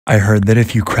I heard that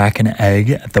if you crack an egg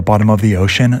at the bottom of the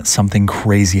ocean, something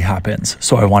crazy happens.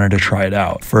 So I wanted to try it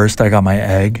out. First, I got my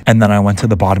egg, and then I went to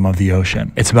the bottom of the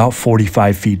ocean. It's about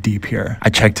 45 feet deep here. I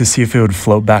checked to see if it would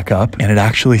float back up, and it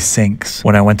actually sinks.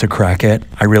 When I went to crack it,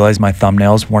 I realized my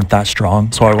thumbnails weren't that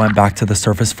strong, so I went back to the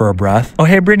surface for a breath. Oh,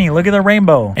 hey, Brittany, look at the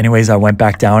rainbow. Anyways, I went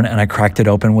back down, and I cracked it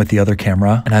open with the other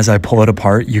camera, and as I pull it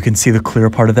apart, you can see the clear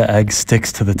part of the egg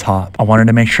sticks to the top. I wanted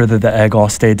to make sure that the egg all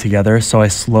stayed together, so I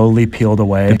slowly peeled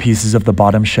away the pieces of the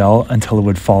bottom shell until it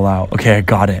would fall out. Okay, I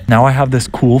got it. Now I have this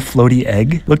cool floaty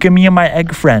egg. Look at me and my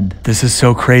egg friend. This is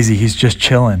so crazy. He's just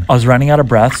chilling. I was running out of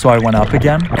breath, so I went up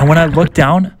again. And when I looked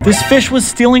down, this fish was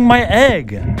stealing my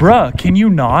egg. Bruh, can you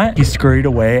not? He scurried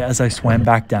away as I swam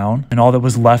back down, and all that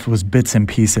was left was bits and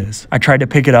pieces. I tried to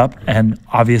pick it up, and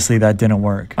obviously that didn't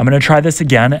work. I'm gonna try this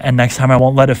again, and next time I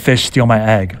won't let a fish steal my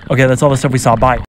egg. Okay, that's all the stuff we saw. Bye.